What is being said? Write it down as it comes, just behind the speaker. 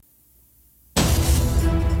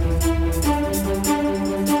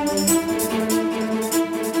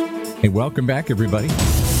Hey, welcome back, everybody.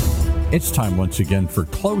 It's time once again for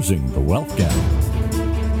Closing the Wealth Gap.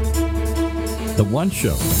 The one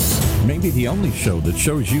show, maybe the only show, that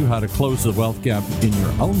shows you how to close the wealth gap in your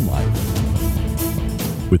own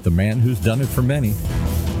life with the man who's done it for many,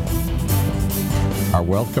 our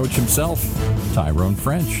wealth coach himself, Tyrone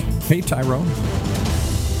French. Hey, Tyrone.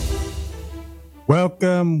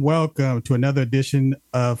 Welcome to another edition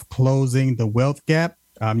of Closing the Wealth Gap.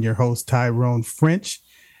 I'm your host, Tyrone French.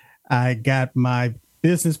 I got my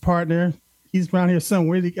business partner. He's around here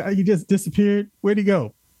somewhere. He just disappeared. Where'd he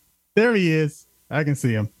go? There he is. I can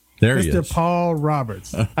see him. There he is. Mr. Paul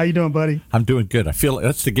Roberts. How you doing, buddy? I'm doing good. I feel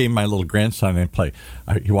that's the game my little grandson and I play.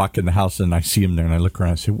 You walk in the house and I see him there and I look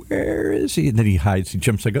around and say, where is he? And then he hides. He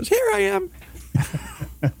jumps and goes, here I am.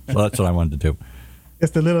 So that's what I wanted to do.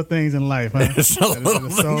 It's the little things in life, huh? It's the little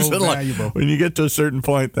things in life. When you get to a certain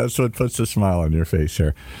point, that's what puts a smile on your face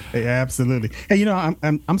here. Hey, absolutely. Hey, you know,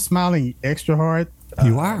 I'm smiling extra hard.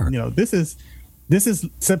 You are. You know, this is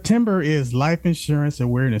September is Life Insurance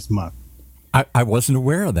Awareness Month. I wasn't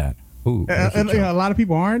aware of that. Ooh, and, you know, a lot of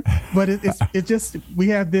people aren't, but it's just, we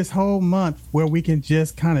have this whole month where we can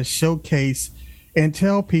just kind of showcase and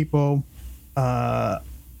tell people, you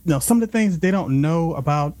know, some of the things that they don't know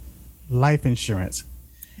about life insurance.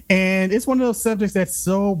 And it's one of those subjects that's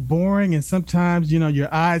so boring, and sometimes, you know,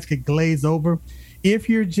 your eyes could glaze over if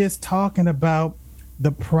you're just talking about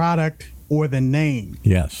the product or the name.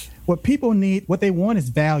 Yes. What people need, what they want is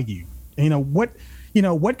value. What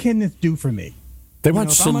can this do for me? They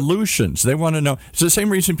want solutions. They want to know. It's the same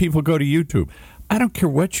reason people go to YouTube. I don't care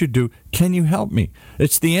what you do. Can you help me?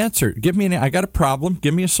 It's the answer. I got a problem.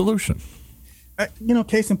 Give me a solution.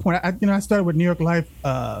 Case in point, I started with New York Life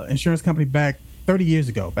Insurance Company back 30 years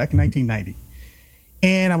ago, back in 1990.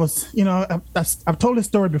 And I was, I've told this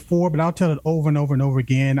story before, but I'll tell it over and over and over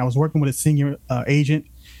again. I was working with a senior agent.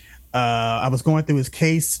 I was going through his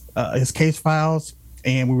case files,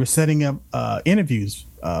 and we were setting up interviews,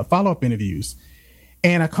 follow-up interviews.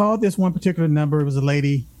 And I called this one particular number. It was a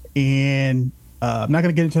lady, and I'm not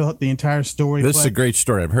going to get into the entire story. This is a great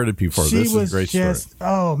story. I've heard it before. This is a great story.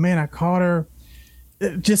 Oh, man, I caught her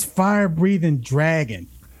just fire-breathing dragon.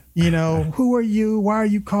 Who are you? Why are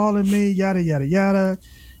you calling me? Yada, yada, yada.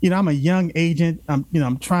 I'm a young agent.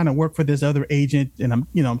 I'm trying to work for this other agent, and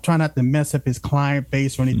I'm trying not to mess up his client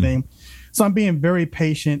base or anything. So I'm being very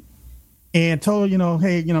patient and told her,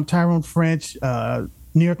 hey, I'm Tyrone French,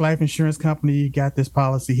 New York Life Insurance Company. You got this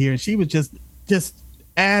policy here. And she was just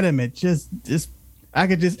adamant. Just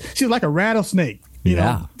she was like a rattlesnake,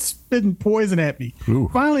 spitting poison at me. Ooh.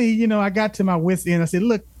 Finally, I got to my wits' end. I said,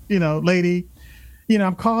 look, lady,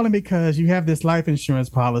 I'm calling because you have this life insurance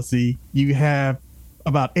policy. You have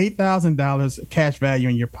about $8,000 cash value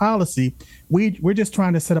in your policy. We're just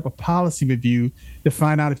trying to set up a policy review to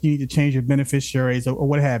find out if you need to change your beneficiaries or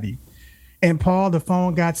what have you. And Paul, the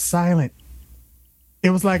phone got silent.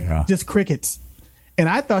 It was like just crickets. And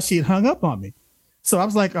I thought she had hung up on me. So I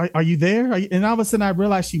was like, are you there? And all of a sudden I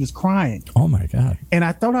realized she was crying. Oh my God. And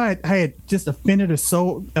I thought I had just offended her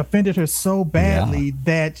so badly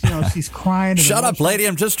that, she's crying. Shut up, lady.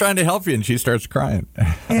 I'm just trying to help you. And she starts crying.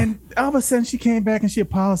 And all of a sudden she came back and she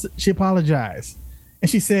apologized.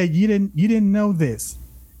 And she said, you didn't know this.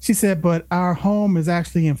 She said, but our home is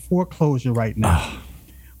actually in foreclosure right now.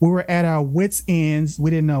 We were at our wits' ends.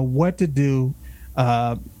 We didn't know what to do.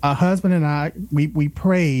 Our husband and I, we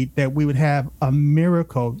prayed that we would have a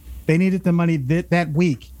miracle. They needed the money that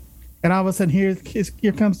week. And all of a sudden, here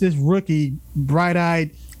comes this rookie,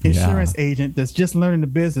 bright-eyed insurance agent that's just learning the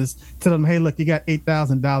business. Tell them, hey, look, you got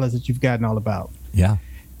 $8,000 that you've gotten all about. Yeah.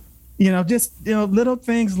 Little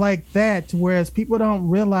things like that, whereas people don't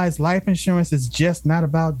realize life insurance is just not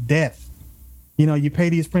about death. You pay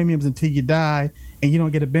these premiums until you die, and you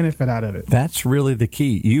don't get a benefit out of it. That's really the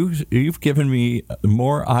key. You've given me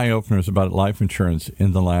more eye-openers about life insurance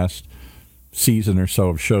in the last season or so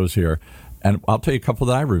of shows here. And I'll tell you a couple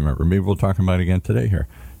that I remember. Maybe we'll talk about it again today here.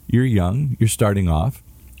 You're young. You're starting off.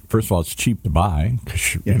 First of all, it's cheap to buy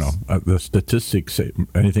because, the statistics say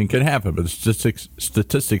anything can happen, but the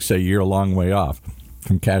statistics say you're a long way off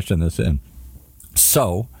from cashing this in.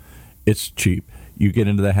 So it's cheap. You get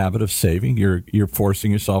into the habit of saving. You're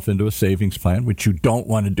forcing yourself into a savings plan, which you don't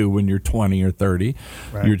want to do when you're 20 or 30.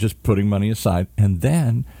 Right. You're just putting money aside. And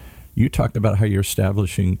then you talked about how you're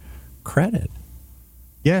establishing credit.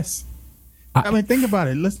 Yes. I mean, think about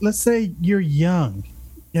it. Let's say you're young.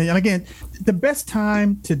 And again, the best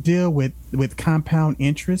time to deal with compound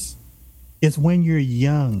interest is when you're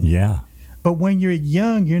young. Yeah. But when you're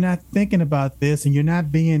young, you're not thinking about this, and you're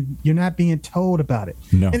not being told about it.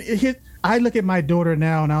 No. And I look at my daughter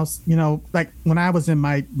now, and I was, like when I was in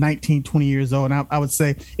my 19, 20 years old, and I would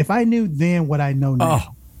say, if I knew then what I know now.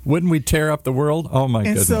 Oh, wouldn't we tear up the world? Oh, my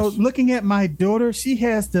goodness. And so looking at my daughter, she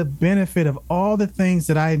has the benefit of all the things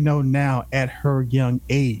that I know now at her young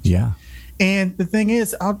age. Yeah. And the thing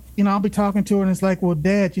is, I'll be talking to her, and it's like, well,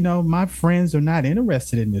 Dad, my friends are not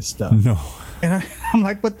interested in this stuff. No. And I'm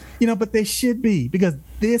like, but they should be, because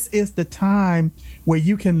this is the time where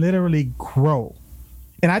you can literally grow.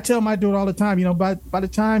 And I tell my daughter all the time, by the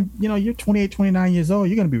time, you're 28, 29 years old,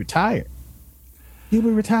 you're going to be retired. You'll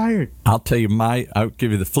be retired. I'll tell you I'll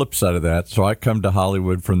give you the flip side of that. So I come to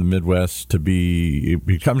Hollywood from the Midwest we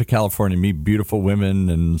come to California, meet beautiful women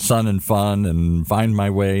and sun and fun and find my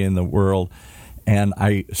way in the world. And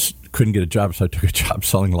I couldn't get a job, so I took a job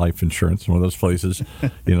selling life insurance in one of those places.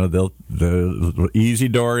 The easy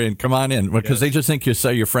door in, come on in, because They just think you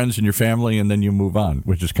sell your friends and your family and then you move on,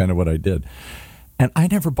 which is kind of what I did. And I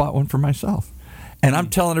never bought one for myself. And I'm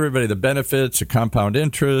telling everybody the benefits of compound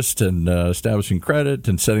interest and establishing credit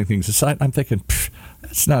and setting things aside. I'm thinking,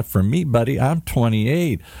 that's not for me, buddy. I'm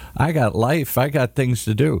 28. I got life. I got things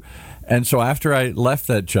to do. And so after I left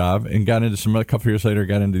that job and got into a couple of years later,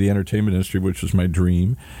 got into the entertainment industry, which was my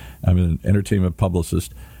dream. I'm an entertainment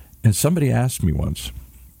publicist. And somebody asked me once,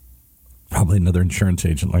 probably another insurance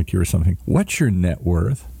agent like you or something, what's your net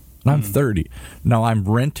worth? And I'm 30. Now, I'm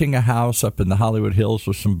renting a house up in the Hollywood Hills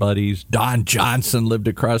with some buddies. Don Johnson lived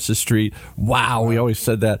across the street. Wow, we always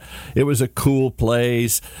said that. It was a cool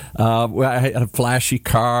place. I had a flashy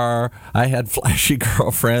car. I had flashy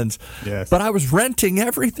girlfriends. Yes. But I was renting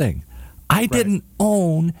everything. I didn't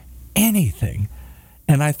own anything.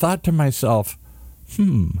 And I thought to myself,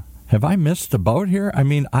 have I missed the boat here? I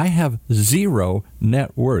mean, I have zero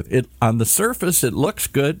net worth. On the surface, it looks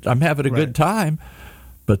good. I'm having a good time.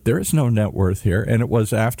 But there is no net worth here. And it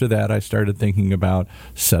was after that I started thinking about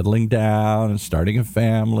settling down and starting a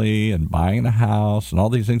family and buying a house and all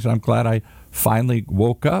these things. And I'm glad I finally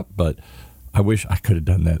woke up. But I wish I could have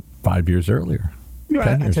done that 5 years earlier.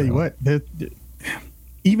 I tell you what,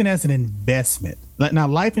 even as an investment. Now,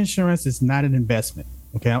 life insurance is not an investment.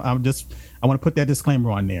 Okay, I want to put that disclaimer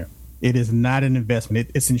on there. It is not an investment.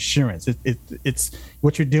 It's insurance. It's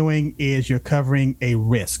what you're doing is you're covering a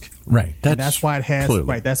risk. Right. That's why it has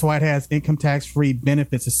That's why it has income tax free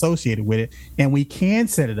benefits associated with it, and we can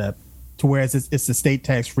set it up to whereas it's estate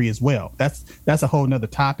tax free as well. That's a whole nother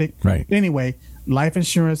topic. Right. But anyway, life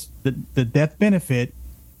insurance, the death benefit,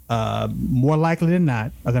 more likely than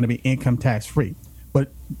not, are going to be income tax free.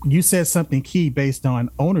 But you said something key based on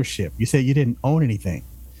ownership. You said you didn't own anything.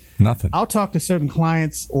 Nothing. I'll talk to certain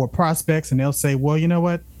clients or prospects, and they'll say, well, you know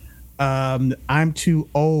what? I'm too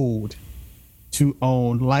old to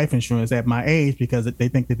own life insurance at my age because they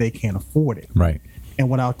think that they can't afford it. Right.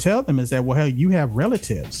 And what I'll tell them is that, well, hell, you have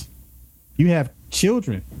relatives. You have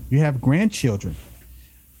children. You have grandchildren.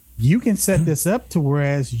 You can set this up to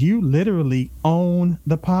whereas you literally own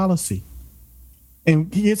the policy.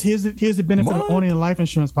 And here's the benefit of owning a life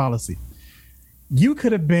insurance policy. You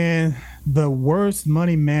could have been the worst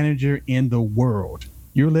money manager in the world.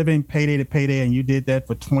 You're living payday to payday, and you did that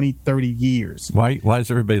for 20, 30 years. Why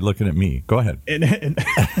is everybody looking at me? Go ahead. And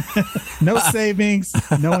no savings,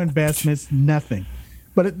 no investments, nothing.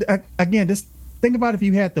 But again, just think about if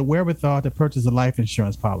you had the wherewithal to purchase a life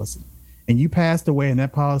insurance policy, and you passed away, and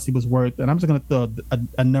that policy was worth, and I'm just going to throw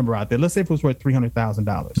a number out there. Let's say it was worth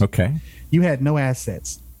 $300,000. Okay. You had no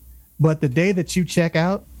assets. But the day that you check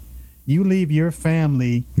out, you leave your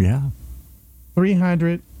family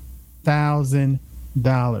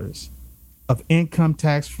 $300,000 of income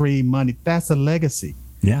tax-free money. That's a legacy.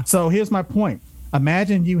 Yeah. So here's my point.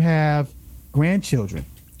 Imagine you have grandchildren.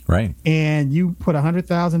 Right. And you put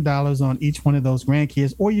 $100,000 on each one of those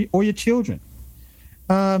grandkids or your children.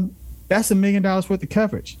 That's $1 million worth of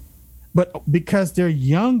coverage. But because they're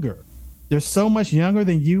younger, they're so much younger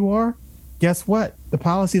than you are, guess what? The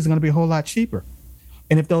policies are going to be a whole lot cheaper.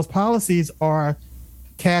 And if those policies are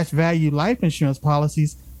cash value life insurance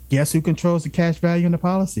policies, guess who controls the cash value in the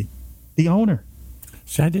policy? The owner.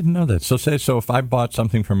 See, I didn't know that. So if I bought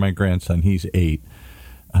something for my grandson, he's 8,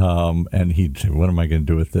 and he'd say, "What am I going to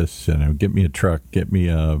do with this? Get me a truck, get me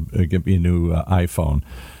a new iPhone."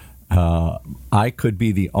 I could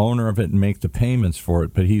be the owner of it and make the payments for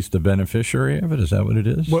it, but he's the beneficiary of it. Is that what it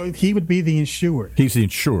is? Well, he would be the insured. He's the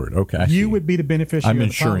insured. Okay. You would be the beneficiary. I'm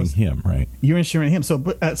insuring him, right? You're insuring him. So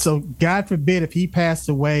God forbid if he passed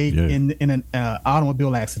away in an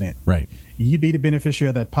automobile accident, right? You'd be the beneficiary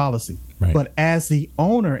of that policy. Right. But as the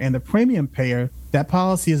owner and the premium payer, that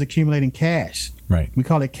policy is accumulating cash. Right. We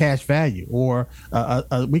call it cash value, or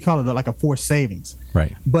we call it like a forced savings.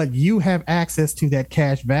 Right. But you have access to that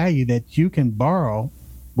cash value that you can borrow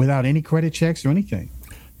without any credit checks or anything.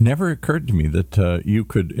 Never occurred to me that you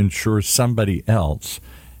could insure somebody else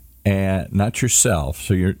and not yourself.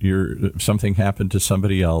 So if something happened to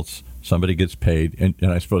somebody else, somebody gets paid, and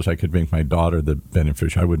I suppose I could make my daughter the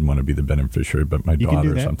beneficiary. I wouldn't want to be the beneficiary, but my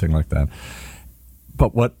daughter or something like that.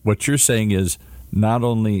 But what you're saying is, not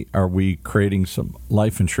only are we creating some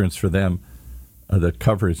life insurance for them that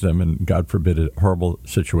covers them in, God forbid, a horrible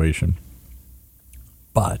situation,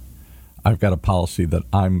 but I've got a policy that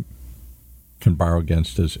I can borrow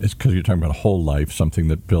against is because you're talking about a whole life, something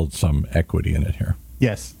that builds some equity in it here.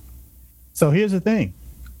 Yes. So here's the thing.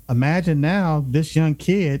 Imagine now this young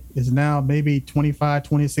kid is now maybe 25,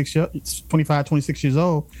 26 years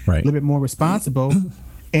old, right. A little bit more responsible.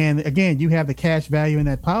 And again, you have the cash value in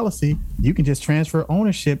that policy. You can just transfer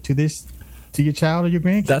ownership to your child or your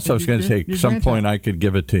grandkid. That's what I was going to say. At some point, I could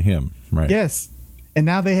give it to him, right? Yes. And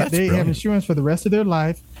now they have insurance for the rest of their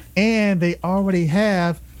life, and they already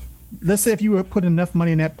have. Let's say if you were putting enough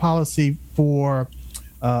money in that policy for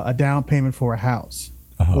a down payment for a house,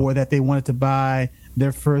 or that they wanted to buy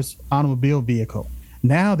their first automobile vehicle.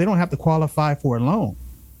 Now they don't have to qualify for a loan,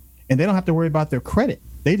 and they don't have to worry about their credit.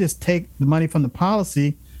 They just take the money from the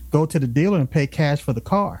policy, go to the dealer, and pay cash for the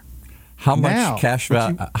car. How much cash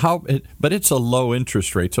value? But it's a low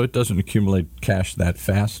interest rate, so it doesn't accumulate cash that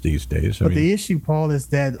fast these days. But the issue, Paul, is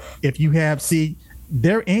that if you have,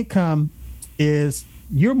 their income is,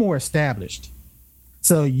 you're more established,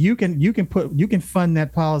 so you can fund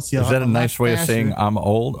that policy. Is that a nice way of saying I'm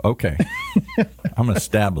old? Okay, I'm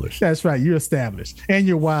established. That's right. You're established, and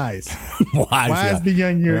you're wise. Wise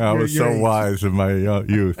beyond your. I was so wise in my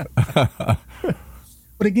youth.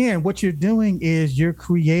 But again, what you're doing is you're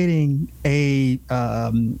creating a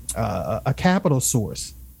capital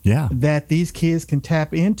source. Yeah. That these kids can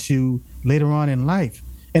tap into later on in life.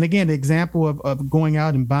 And again, the example of going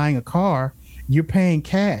out and buying a car, you're paying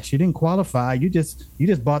cash. You didn't qualify. You just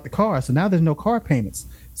bought the car. So now there's no car payments.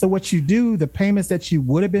 So what you do, the payments that you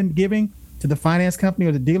would have been giving to the finance company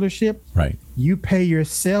or the dealership, right, you pay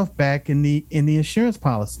yourself back in the insurance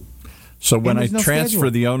policy. So when I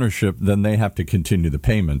transfer the ownership, then they have to continue the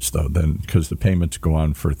payments, though, then because the payments go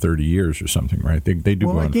on for 30 years or something, right? They do.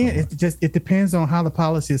 Well, again, it depends on how the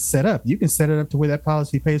policy is set up. You can set it up to where that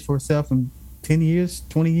policy pays for itself in 10 years,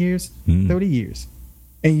 20 years, 30 years,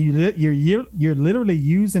 and you're literally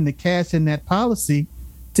using the cash in that policy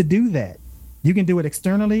to do that. You can do it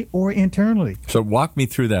externally or internally. So walk me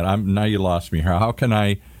through that. Now you lost me here. How can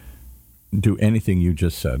I do anything you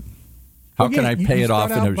just said? How can I pay it off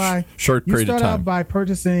in a short period of time? You start out by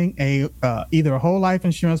purchasing either a whole life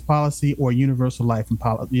insurance policy or a universal life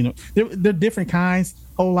policy. You know, they're different kinds.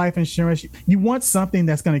 Whole life insurance. You want something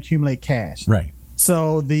that's going to accumulate cash, right?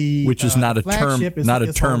 So which is not a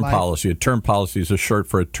term policy. A term policy is a short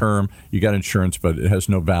for a term. You got insurance, but it has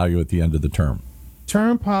no value at the end of the term.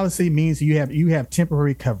 Term policy means you have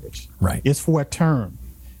temporary coverage. Right. It's for a term.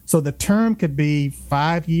 So the term could be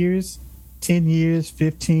 5 years. 10 years,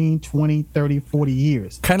 15, 20, 30, 40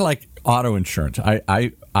 years. Kind of like auto insurance.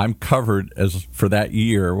 I'm covered for that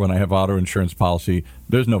year when I have auto insurance policy.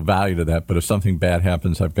 There's no value to that, but if something bad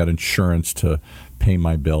happens, I've got insurance to pay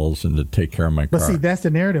my bills and to take care of my car. But see, that's the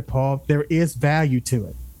narrative, Paul. There is value to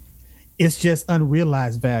it. It's just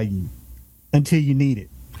unrealized value until you need it.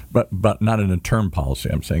 But not in a term policy,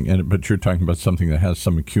 I'm saying. But you're talking about something that has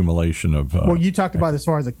some accumulation of. Well, you talked about as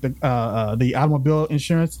far as the automobile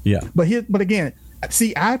insurance. Yeah. But again,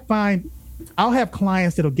 see, I find I'll have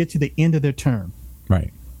clients that'll get to the end of their term,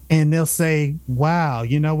 right, and they'll say, "Wow,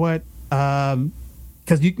 you know what?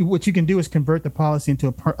 Because what you can do is convert the policy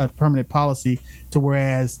into a permanent policy, to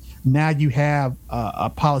whereas now you have a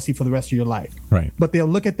policy for the rest of your life." Right. But they'll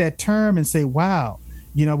look at that term and say, "Wow."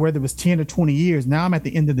 You know, whether it was 10 or 20 years, now I'm at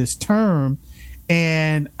the end of this term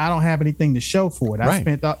and I don't have anything to show for it. I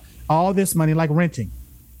spent all this money, like renting.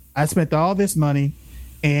 I spent all this money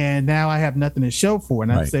and now I have nothing to show for it.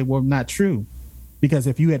 And I'd say, well, not true. Because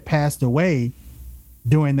if you had passed away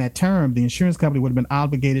during that term, the insurance company would have been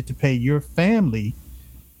obligated to pay your family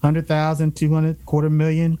 $100,000, $200,000,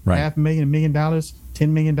 $250,000, $500,000, $1 million, $10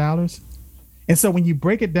 million. And so when you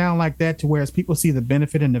break it down like that to where as people see the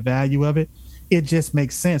benefit and the value of it, it just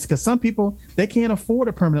makes sense, because some people, they can't afford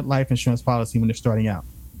a permanent life insurance policy when they're starting out.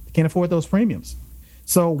 They can't afford those premiums.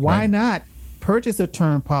 So why not purchase a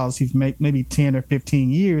term policy for maybe 10 or 15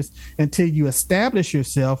 years until you establish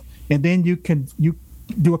yourself, and then you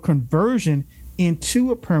do a conversion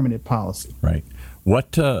into a permanent policy. Right.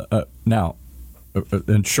 What now?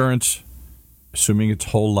 Insurance assuming it's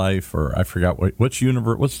whole life, or I forgot what's the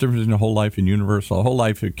difference between whole life and universal? Whole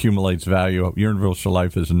life accumulates value. Universal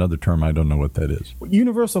life is another term. I don't know what that is.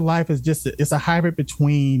 Universal life is it's a hybrid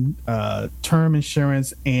between term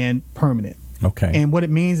insurance and permanent. Okay. And what it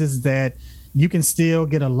means is that you can still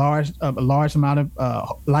get a large amount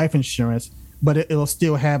of life insurance, but it'll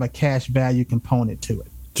still have a cash value component to it.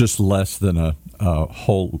 Just less than a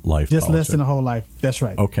whole life. Just policy. Less than a whole life. That's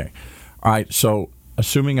right. Okay. All right. So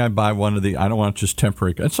assuming I buy one of I don't want just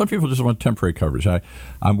temporary. And some people just want temporary coverage.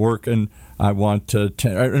 I'm working. I want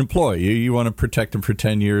an employee. You want to protect them for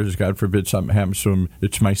 10 years. God forbid something happens to them.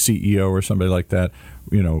 It's my CEO or somebody like that.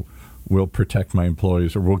 We'll protect my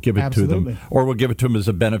employees, or we'll give it to them, or we'll give it to them as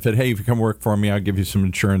a benefit. Hey, if you come work for me, I'll give you some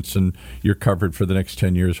insurance, and you're covered for the next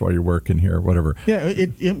 10 years while you're working here, or whatever. Yeah, you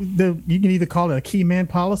can either call it a key man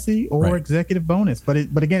policy or executive bonus, but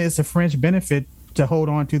again, it's a fringe benefit to hold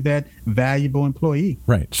on to that valuable employee.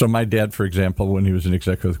 Right. So my dad, for example, when he was an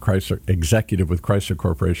executive with Chrysler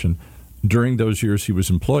Corporation, during those years he was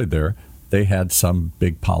employed there, they had some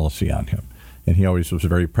big policy on him. And he always was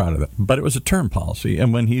very proud of that. But it was a term policy.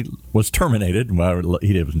 And when he was terminated, well,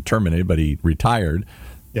 he wasn't terminated, but he retired.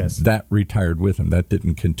 Yes. That retired with him. That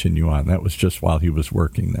didn't continue on. That was just while he was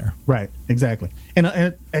working there. Right. Exactly.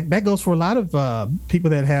 And that goes for a lot of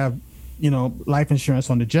people that have, life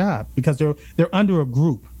insurance on the job, because they're under a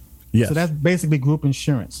group. Yes. So that's basically group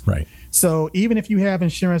insurance. Right. So even if you have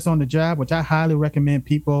insurance on the job, which I highly recommend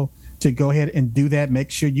people to go ahead and do that, make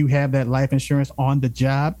sure you have that life insurance on the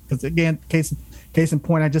job. Because again, case in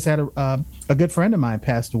point, I just had a good friend of mine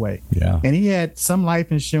passed away. Yeah. And he had some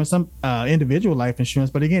life insurance, some individual life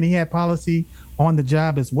insurance, but again, he had policy on the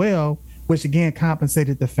job as well, which again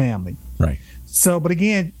compensated the family. Right. So, but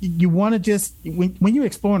again, you want to just, when you're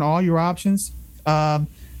exploring all your options,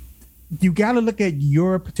 you got to look at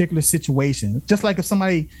your particular situation. Just like if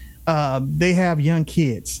somebody, they have young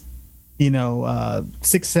kids,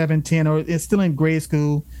 6, 7, 10, or it's still in grade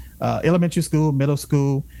school, elementary school, middle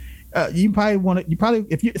school. You probably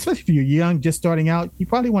especially if you're young, just starting out, you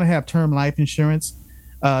probably want to have term life insurance,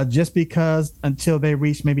 just because until they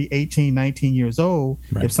reach maybe 18, 19 years old,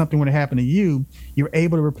 right. If something were to happen to you, you're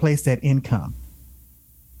able to replace that income.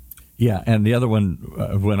 Yeah. And the other one,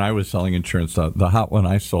 when I was selling insurance, the hot one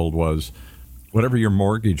I sold was whatever your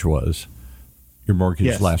mortgage was. Your mortgage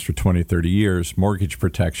yes. lasts for 20, 30 years, mortgage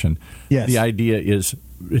protection. Yes. The idea is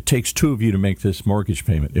it takes two of you to make this mortgage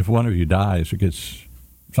payment. If one of you dies or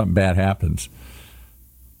something bad happens,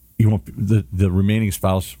 the remaining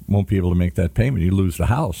spouse won't be able to make that payment. You lose the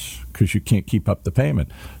house because you can't keep up the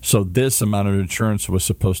payment. So this amount of insurance was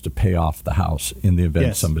supposed to pay off the house in the event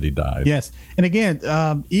yes. somebody died. Yes. And again,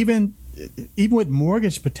 even with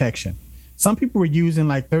mortgage protection, some people were using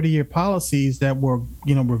like 30-year policies that were,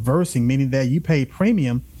 reversing, meaning that you pay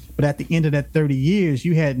premium, but at the end of that 30 years,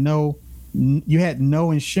 you had no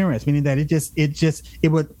insurance, meaning that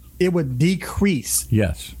it would decrease.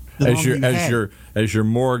 Yes. As your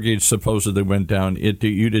mortgage supposedly went down, you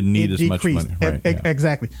didn't need as much money. Right, yeah.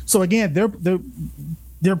 Exactly. So again,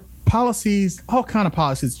 there are policies, all kind of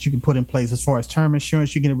policies that you can put in place as far as term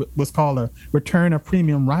insurance. You get what's called a return of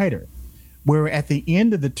premium rider, where at the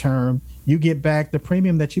end of the term, you get back the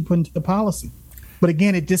premium that you put into the policy. But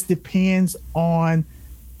again, it just depends on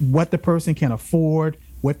what the person can afford,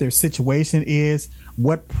 what their situation is,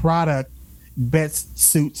 what product best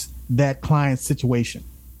suits that client's situation.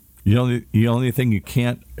 The only thing you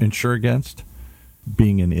can't insure against?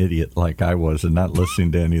 Being an idiot like I was and not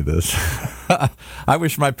listening to any of this. I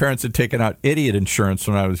wish my parents had taken out idiot insurance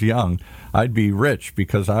when I was young. I'd be rich,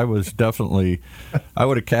 because I would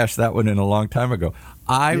have cashed that one in a long time ago.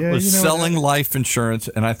 I was selling life insurance,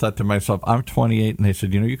 and I thought to myself, I'm 28, and they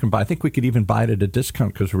said, you can buy, I think we could even buy it at a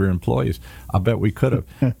discount because we were employees. I'll bet we could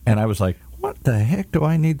have. And I was like, what the heck do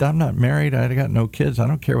I need? I'm not married. I got no kids. I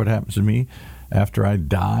don't care what happens to me after I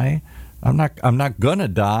die. I'm not gonna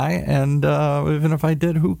die, and even if I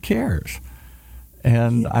did, who cares?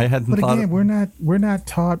 And I hadn't thought. But again, we're not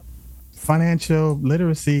taught financial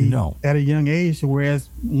literacy at a young age. Whereas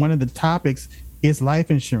one of the topics is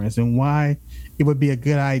life insurance and why it would be a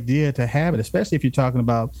good idea to have it, especially if you're talking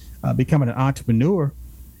about becoming an entrepreneur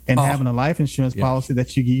and having a life insurance policy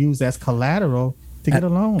that you can use as collateral to get a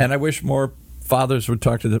loan. And I wish more fathers would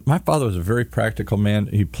talk to them. My father was a very practical man.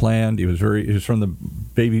 He planned. He was from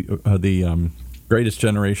the greatest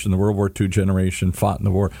generation, the World War II generation, fought in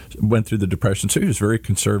the war, went through the Depression. So he was very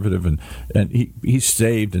conservative, and he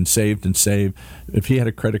saved and saved and saved. If he had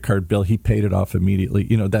a credit card bill, he paid it off immediately.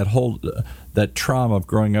 You know, that whole that trauma of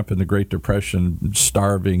growing up in the Great Depression,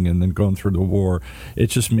 starving, and then going through the war, it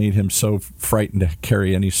just made him so frightened to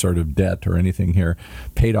carry any sort of debt or anything here.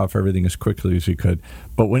 Paid off everything as quickly as he could.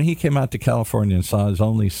 But when he came out to California and saw his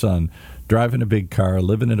only son driving a big car,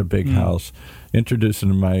 living in a big house, introducing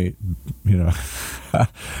to my,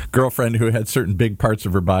 girlfriend who had certain big parts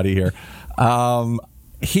of her body here,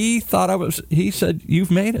 he said,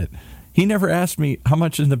 "You've made it." He never asked me, how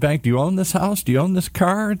much is in the bank? Do you own this house? Do you own this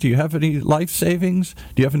car? Do you have any life savings?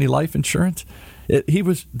 Do you have any life insurance?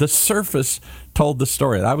 The surface told the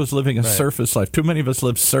story. I was living a surface life. Too many of us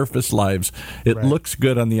live surface lives. It looks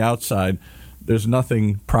good on the outside. There's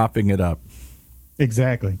nothing propping it up.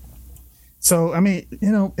 Exactly. So, I mean,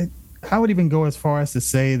 I would even go as far as to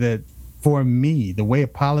say that for me, the way a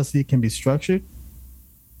policy can be structured,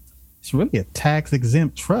 it's really a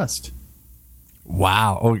tax-exempt trust.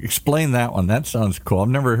 Wow. Oh, explain that one. That sounds cool. I've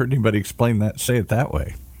never heard anybody say it that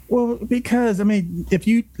way. Well, because, I mean,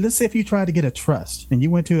 let's say if you tried to get a trust and you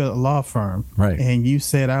went to a law firm and you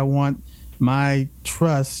said, I want my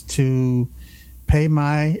trust to pay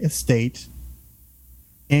my estate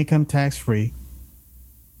income tax free.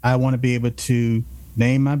 I want to be able to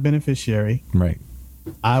name my beneficiary. Right.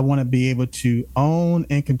 I want to be able to own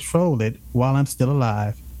and control it while I'm still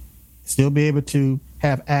alive. Still be able to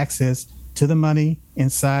have access to the money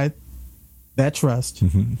inside that trust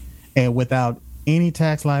and without any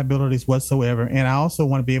tax liabilities whatsoever. And I also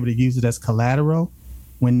want to be able to use it as collateral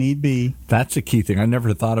when need be. That's a key thing. I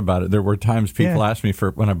never thought about it. There were times people asked me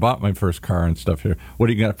when I bought my first car and stuff here, what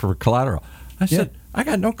do you got for collateral? I said, I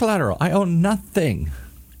got no collateral. I own nothing.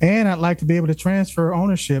 And I'd like to be able to transfer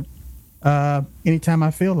ownership anytime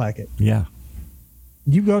I feel like it. Yeah.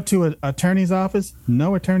 You go to an attorney's office,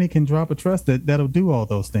 no attorney can drop a trust that'll do all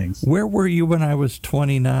those things. Where were you when I was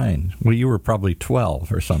 29? Well, you were probably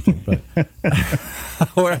 12 or something. But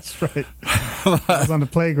that's right. I was on the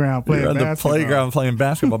playground playing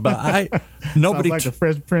basketball. But nobody sounds like the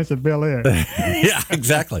Fresh Prince of Bel-Air. Yeah,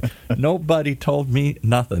 exactly. Nobody told me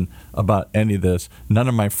nothing about any of this. None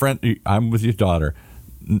of my friends. I'm with your daughter.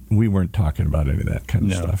 We weren't talking about any of that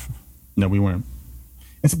kind of stuff. No, we weren't.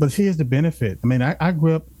 But here's the benefit. I mean, I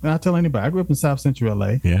grew up, and I'll tell anybody, I grew up in South Central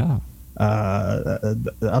LA. Yeah.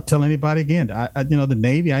 I'll tell anybody again, the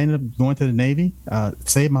Navy, I ended up going to the Navy,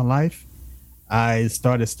 saved my life. I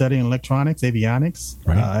started studying electronics, avionics.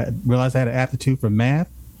 I realized I had an aptitude for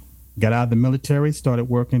math. Got out of the military, started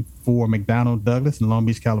working for McDonnell Douglas in Long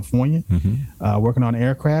Beach, California, working on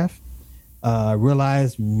aircraft.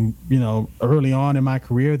 Realized, early on in my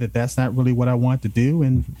career that's not really what I wanted to do.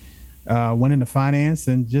 And went into finance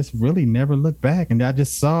and just really never looked back. And I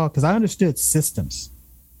just saw, because I understood systems.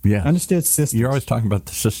 Yeah. I understood systems. You're always talking about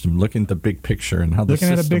the system, looking at the big picture and how the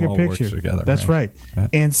system all works together. That's right.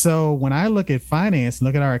 And so when I look at finance and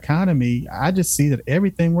look at our economy, I just see that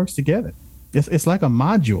everything works together. It's like a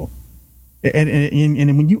module.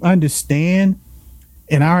 And when you understand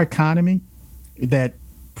in our economy that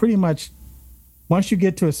pretty much once you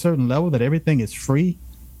get to a certain level that everything is free,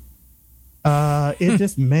 it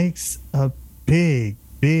just makes a big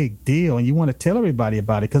deal. And you want to tell everybody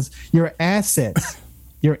about it because your assets,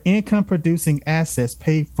 your income producing assets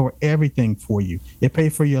pay for everything for you. It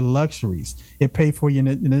pays for your luxuries. It pays for your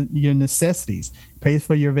necessities. It pays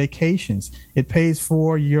for your vacations. It pays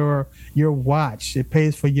for your watch. It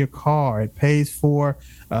pays for your car. It pays for,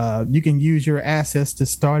 you can use your assets to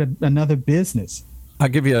start another business. I'll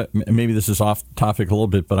give you maybe this is off topic a little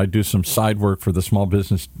bit, but I do some side work for the Small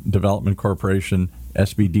Business Development Corporation,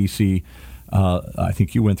 SBDC. I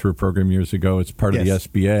think you went through a program years ago. It's part of the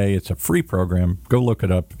SBA. It's a free program. Go look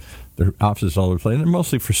it up. Their offices all over the place. And they're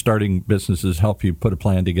mostly for starting businesses, help you put a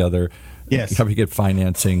plan together, help you get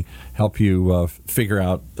financing, help you figure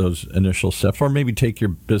out those initial steps, or maybe take your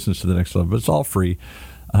business to the next level. But it's all free.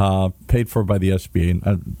 Paid for by the SBA.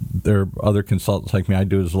 And there are other consultants like me. I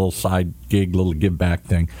do it as a little side gig, little give back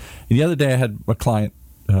thing. And the other day I had a client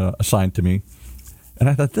assigned to me, and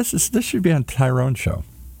I thought this should be on Tyrone's show.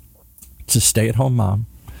 It's a stay-at-home mom,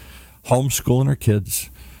 homeschooling her kids,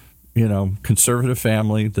 conservative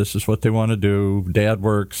family. This is what they want to do. Dad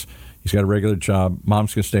works. He's got a regular job.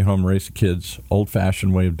 Mom's going to stay home and raise the kids.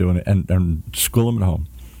 Old-fashioned way of doing it, and school them at home.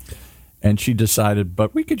 And she decided,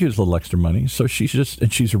 but we could use a little extra money. So she's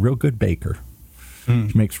a real good baker.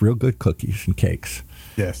 She makes real good cookies and cakes.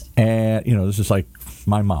 Yes. And, this is like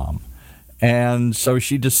my mom. And so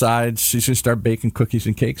she decides she's going to start baking cookies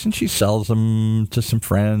and cakes, and she sells them to some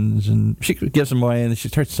friends, and she gives them away, and then she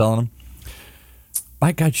starts selling them.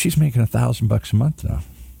 by God, she's making $1,000 a month now.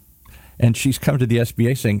 And she's come to the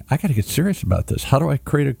SBA saying, I got to get serious about this. How do I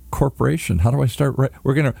create a corporation? How do I start?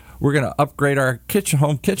 We're gonna upgrade our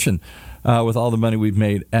home kitchen with all the money we've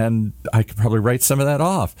made, and I could probably write some of that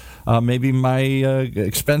off. Maybe my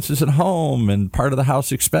expenses at home and part of the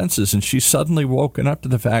house expenses. And she's suddenly woken up to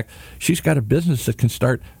the fact she's got a business that can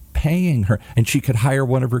start paying her, and she could hire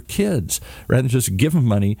one of her kids rather than just give them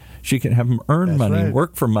money. She can have them earn money, right,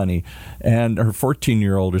 work for money, and her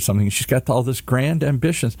 14-year-old or something. She's got all this grand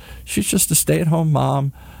ambitions. She's just a stay-at-home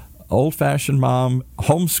mom, old-fashioned mom,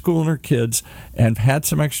 homeschooling her kids, and had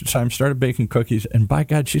some extra time, started baking cookies, and by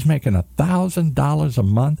God, she's making $1,000 a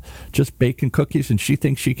month just baking cookies, and she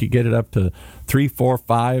thinks she could get it up to $3,000,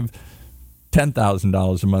 $4,000, $5,000,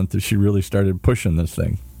 $10,000 a month if she really started pushing this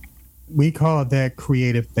thing. We call that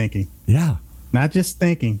creative thinking. Yeah. Not just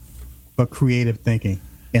thinking, but creative thinking.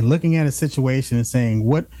 And looking at a situation and saying,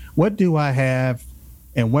 what do I have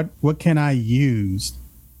and what can I use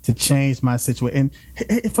to change my situation?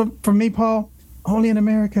 And for me, Paul, only in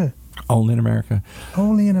America. Only in America.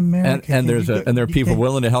 Only in America. And there are people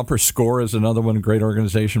willing to help her. SCORE is another one, great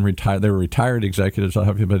organization. They were retired executives. I'll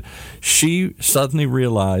help you. But she suddenly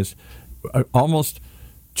realized, almost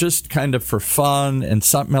just kind of for fun and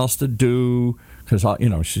something else to do, because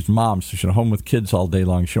she's mom, so she's at home with kids all day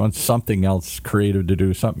long. She wants something else creative to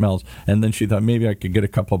do, something else. And then she thought, maybe I could get a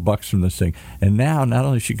couple of bucks from this thing. And now, not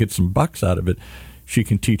only she gets some bucks out of it, she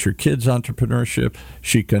can teach her kids entrepreneurship.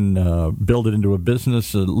 She can build it into a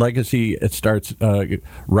business, a legacy. It starts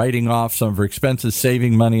writing off some of her expenses,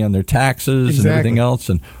 saving money on their taxes and everything else.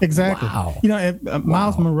 And exactly. Wow.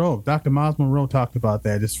 Miles Monroe, Dr. Miles Monroe talked about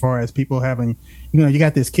that as far as people having, you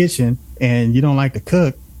got this kitchen and you don't like to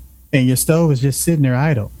cook and your stove is just sitting there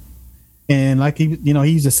idle. And like he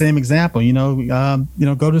used the same example, go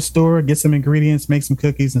to the store, get some ingredients, make some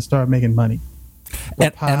cookies and start making money.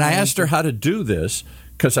 And I asked her how to do this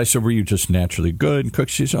because I said, were you just naturally good and cook?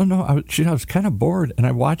 She said, oh, no, I was kind of bored and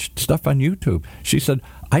I watched stuff on YouTube. She said,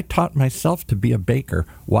 I taught myself to be a baker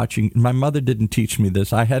watching. My mother didn't teach me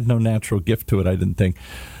this. I had no natural gift to it, I didn't think.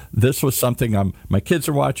 This was something my kids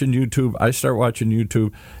are watching YouTube. I start watching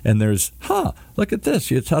YouTube and there's, look at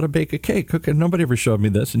this. It's how to bake a cake. Cooking. Nobody ever showed me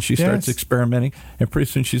this. And she starts experimenting. And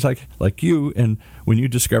pretty soon she's like you. And when you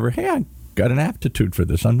discover, hey, I got an aptitude for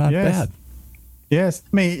this. I'm not bad. Yes,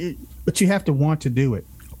 but you have to want to do it.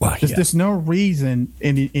 Well, there's no reason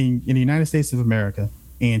in the United States of America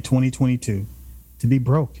in 2022 to be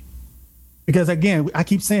broke, because again, I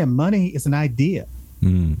keep saying money is an idea.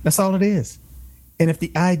 That's all it is. And if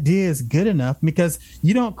the idea is good enough, because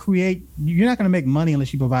you're not going to make money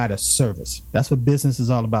unless you provide a service. That's what business is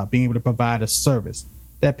all about: being able to provide a service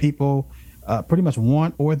that people pretty much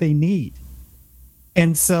want or they need.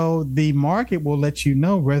 And so the market will let you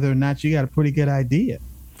know whether or not you got a pretty good idea.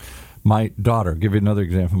 My daughter, give you another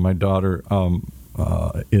example. My daughter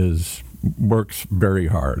works very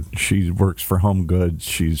hard. She works for Home Goods.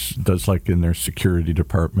 She does like in their security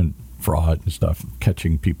department, fraud and stuff,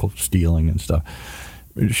 catching people stealing and stuff.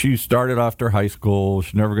 She started after high school.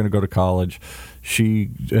 She's never going to go to college.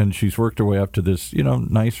 She's worked her way up to this,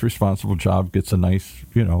 nice, responsible job. Gets a nice,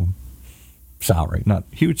 salary, not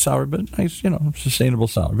huge salary, but nice, sustainable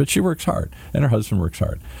salary. But she works hard, and her husband works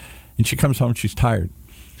hard. And she comes home, she's tired.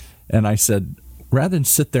 And I said, rather than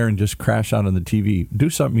sit there and just crash out on the TV,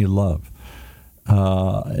 do something you love.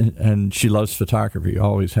 And she loves photography,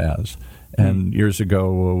 always has. And years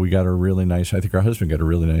ago, we got her really nice, I think her husband got a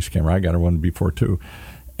really nice camera. I got her one before, too.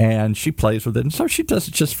 And she plays with it. And so she does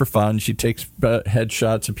it just for fun. She takes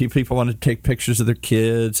headshots of people. People want to take pictures of their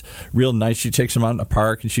kids. Real nice. She takes them out in the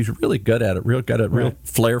park, and she's really good at it. Real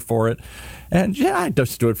flair for it. And, I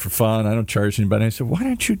just do it for fun. I don't charge anybody. I said, why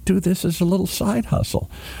don't you do this as a little side hustle?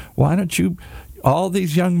 Why don't you... All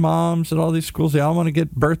these young moms at all these schools, they all want to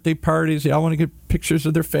get birthday parties. They all want to get pictures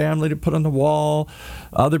of their family to put on the wall.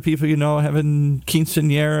 Other people, having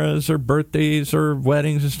quinceañeras or birthdays or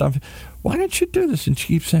weddings and stuff. Why don't you do this? And she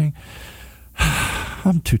keeps saying,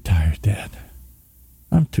 I'm too tired, Dad.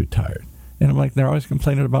 I'm too tired. And I'm like, they're always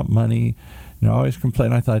complaining about money. They're always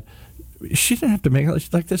complaining. I thought, she didn't have to make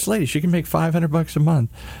it like this lady. She can make $500 a month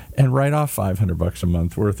and write off $500 a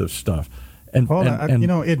month worth of stuff. And,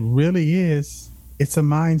 it really is. It's a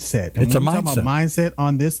mindset. And it's a mindset. Talk about mindset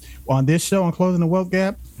on this show on Closing the Wealth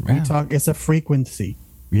Gap. We talk. It's a frequency.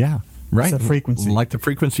 Yeah, right. It's a frequency, like the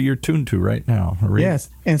frequency you're tuned to right now.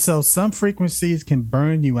 Yes, and so some frequencies can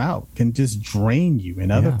burn you out, can just drain you,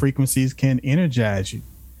 and other frequencies can energize you.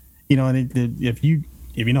 And if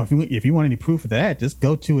you want any proof of that, just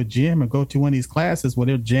go to a gym or go to one of these classes where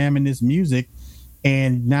they're jamming this music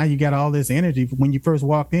And now you got all this energy. When you first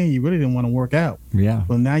walked in, you really didn't want to work out. Yeah.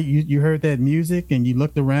 Well, now you heard that music and you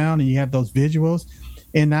looked around and you have those visuals.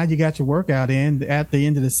 And now you got your workout in. At the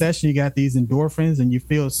end of the session, you got these endorphins and you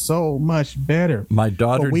feel so much better. My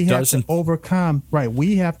daughter doesn't. Have to overcome, right.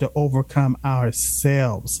 We have to overcome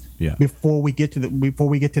ourselves before we get to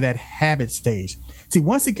that habit stage. See,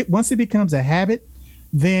 once it becomes a habit,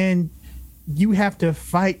 then you have to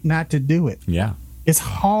fight not to do it. Yeah. It's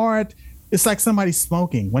hard. It's like somebody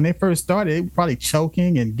smoking. When they first started, they were probably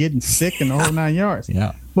choking and getting sick and the whole 9 yards.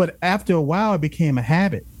 Yeah. But after a while, it became a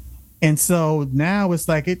habit. And so now it's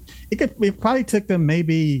like it probably took them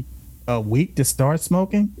maybe a week to start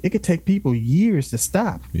smoking. It could take people years to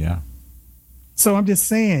stop. Yeah. So I'm just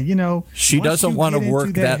saying, she doesn't want to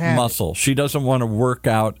work that muscle. She doesn't want to work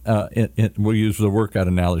out. We'll use the workout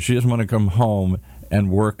analogy. She doesn't want to come home and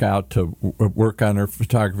work on her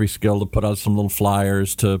photography skill, to put out some little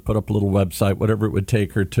flyers, to put up a little website, whatever it would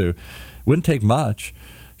take her to. It wouldn't take much.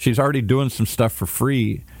 She's already doing some stuff for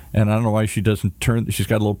free, and I don't know why she doesn't she's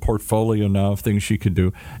got a little portfolio now of things she could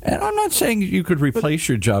do. And I'm not saying you could replace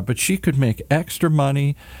your job, but she could make extra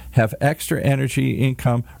money, have extra energy,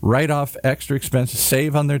 income, write off extra expenses,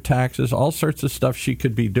 save on their taxes, all sorts of stuff she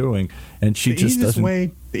could be doing, and she just doesn't.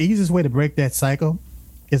 The easiest way to break that cycle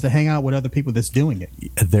is to hang out with other people that's doing it.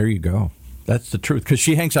 There you go. That's the truth. Because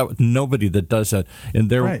she hangs out with nobody that does that. And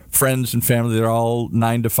their friends and family, they're all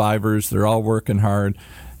 9-to-5ers. They're all working hard.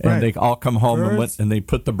 And they all come home and they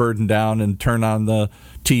put the burden down and turn on the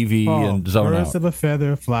TV and zone out. Birds of a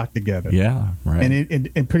feather flock together. Yeah, right.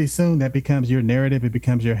 And pretty soon that becomes your narrative. It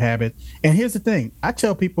becomes your habit. And here's the thing. I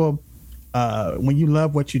tell people, when you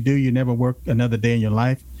love what you do, you never work another day in your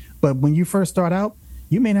life. But when you first start out,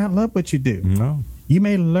 you may not love what you do. No. You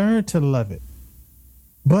may learn to love it,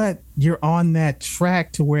 but you're on that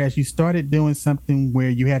track to where as you started doing something where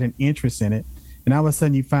you had an interest in it, and all of a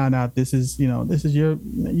sudden you found out this is you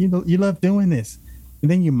love doing this, and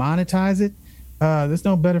then you monetize it. There's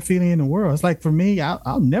no better feeling in the world. It's like for me,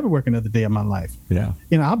 I'll never work another day of my life. Yeah,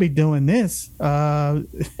 I'll be doing this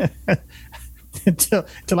until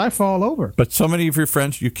I fall over. But so many of your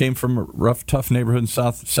friends, you came from a rough, tough neighborhood in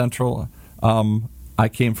South Central. I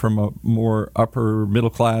came from a more upper middle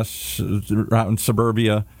class out in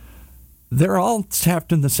suburbia. They're all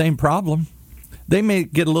tapped in the same problem. They may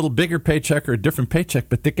get a little bigger paycheck or a different paycheck,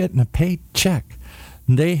 but they're getting a paycheck.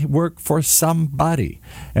 They work for somebody.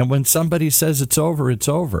 And when somebody says it's over, it's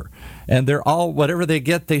over. And they're all, whatever they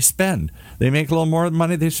get, they spend. They make a little more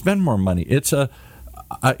money, they spend more money. It's a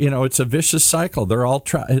vicious cycle. They're all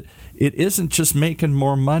it isn't just making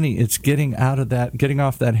more money. It's getting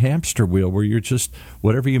off that hamster wheel where you're just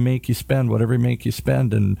whatever you make, you spend. Whatever you make, you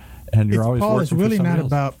spend, and you're always working it's really for not else.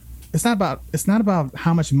 about. It's not about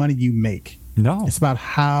how much money you make. No, it's about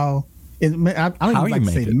how. I don't even like to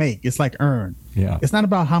say make. It's like earn. Yeah, it's not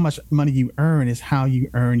about how much money you earn. It's how you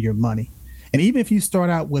earn your money. And even if you start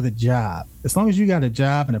out with a job, as long as you got a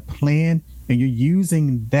job and a plan, and you're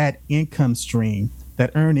using that income stream,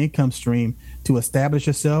 that earned income stream, to establish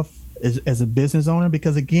yourself as a business owner,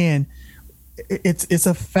 because again, it's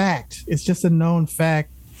a fact. It's just a known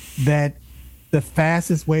fact that the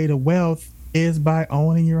fastest way to wealth is by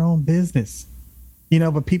owning your own business.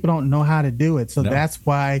 But people don't know how to do it. So that's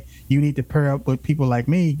why you need to pair up with people like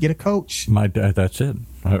me. Get a coach. That's it.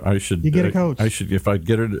 I should. You get a coach. I should. If I could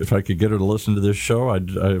get her to listen to this show,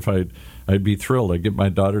 I'd be thrilled. I'd get my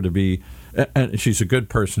daughter to be. And she's a good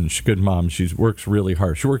person. She's a good mom. She works really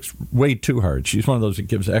hard. She works way too hard. She's one of those that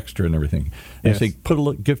gives extra and everything. And say, put a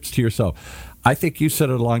little gifts to yourself. I think you said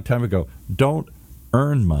it a long time ago. Don't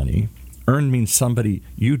earn money. Earn means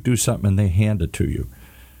you do something and they hand it to you.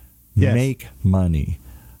 Yes. Make money.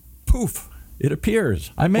 Poof. It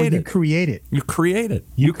appears. I made it. You create it. You create it.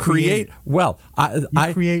 You create wealth.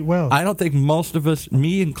 I create wealth. I don't think most of us,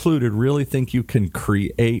 me included, really think you can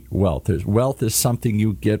create wealth. Wealth is something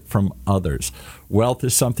you get from others. Wealth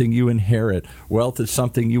is something you inherit. Wealth is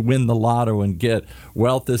something you win the lotto and get.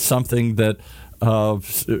 Wealth is something that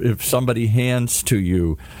if somebody hands to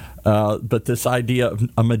you. But this idea of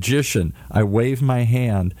a magician, I wave my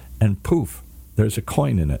hand and poof, there's a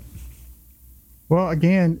coin in it. Well,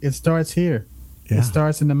 again, it starts here. Yeah. It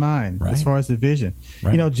starts in the mind, as far as the vision.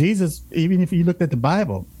 Right. Jesus, even if you looked at the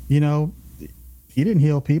Bible, he didn't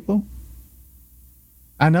heal people.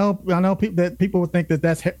 I know people would think that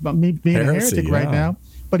that's me being a heretic right now,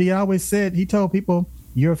 but he told people,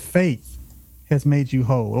 your faith has made you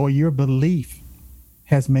whole, or your belief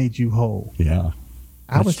has made you whole. Yeah.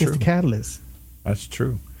 I was just a catalyst. That's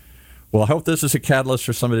true. Well, I hope this is a catalyst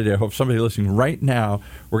for somebody today. I hope somebody listening right now,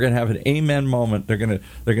 we're going to have an amen moment. They're going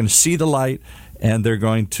to see the light, and they're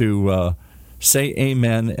going to say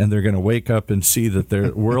amen, and they're going to wake up and see that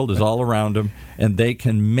their world is all around them, and they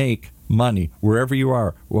can make money wherever you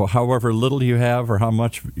are. Well, however little you have or how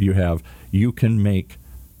much you have, you can make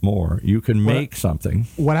more. You can make something.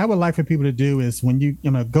 What I would like for people to do is when you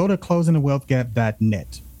go to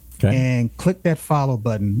closingthewealthgap.net and click that follow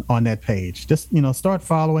button on that page. Just, start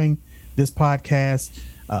following this podcast,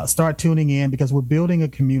 start tuning in, because we're building a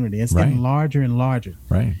community. It's getting larger and larger.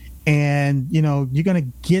 Right. And, you're going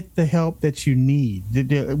to get the help that you need.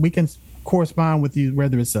 We can correspond with you,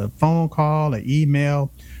 whether it's a phone call, an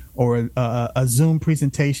email, or a Zoom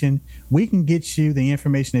presentation. We can get you the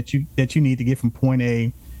information that you need to get from point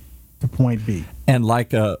A to point B. And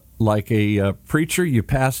like a preacher, you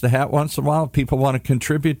pass the hat once in a while. People want to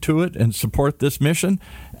contribute to it and support this mission.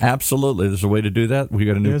 Absolutely, there's a way to do that. We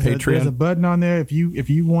got a new Patreon. There's a button on there if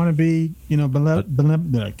you want to be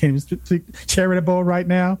charitable right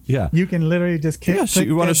now. Yeah, you can literally just click. So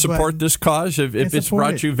you want to support this cause if it's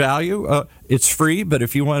brought you value. It's free, but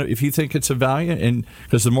if you think it's a value, and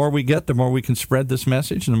because the more we get, the more we can spread this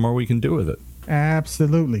message, and the more we can do with it.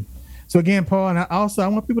 Absolutely. So again, Paul, and I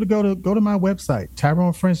want people to go to my website,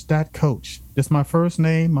 TyroneFrench.coach. Just my first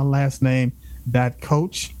name, my last name,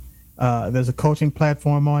 .coach. There's a coaching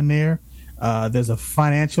platform on there. There's a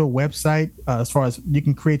financial website as far as you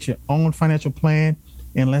can create your own financial plan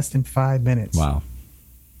in less than 5 minutes. Wow.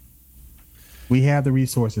 We have the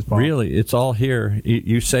resources, Paul. Really, it's all here.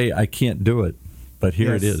 You say, I can't do it, but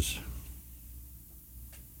here it is.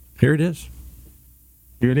 Here it is.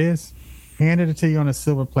 Here it is. Handed it to you on a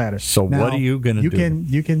silver platter. So now, what are you going to do?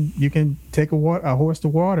 You can take a horse to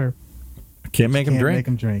water. Can't make him drink. Make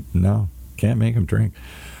him drink. No, can't make him drink.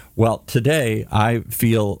 Well, today I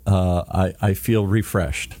feel I feel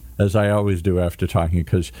refreshed, as I always do after talking,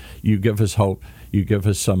 because you give us hope, you give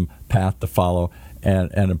us some path to follow,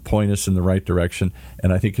 and point us in the right direction.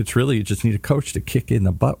 And I think it's really, you just need a coach to kick in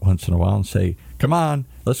the butt once in a while and say, "Come on,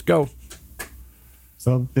 let's go."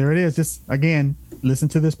 So there it is. Just again, listen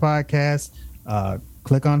to this podcast,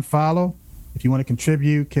 click on follow. If you want to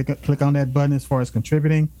contribute, click on that button as far as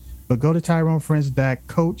contributing. But go to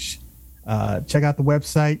TyroneFrench.coach, check out the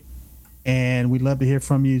website, and we'd love to hear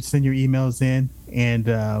from you. Send your emails in, and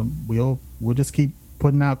we'll just keep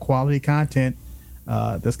putting out quality content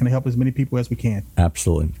that's going to help as many people as we can.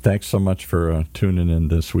 Absolutely. Thanks so much for tuning in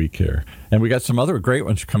this week here. And we got some other great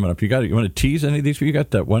ones coming up. You want to tease any of these? You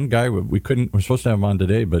got that one guy we're supposed to have him on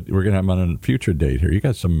today, but we're going to have him on a future date here. You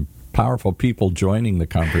got some powerful people joining the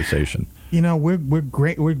conversation. We're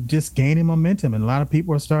great. We're just gaining momentum, and a lot of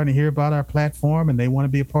people are starting to hear about our platform, and they want to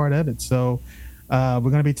be a part of it. So we're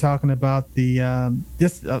going to be talking about the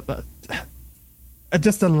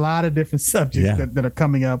just a lot of different subjects that are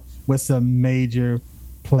coming up with some major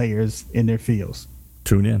players in their fields.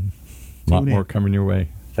 Tune in. A lot more coming your way.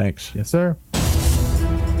 Thanks. Yes, sir.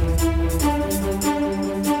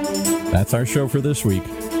 That's our show for this week.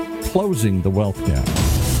 Closing the Wealth Gap.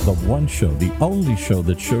 The one show, the only show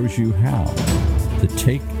that shows you how to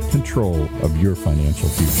take control of your financial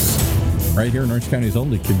future. Right here in Orange County's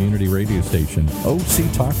only community radio station,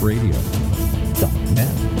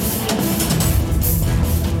 OCTalkRadio.net.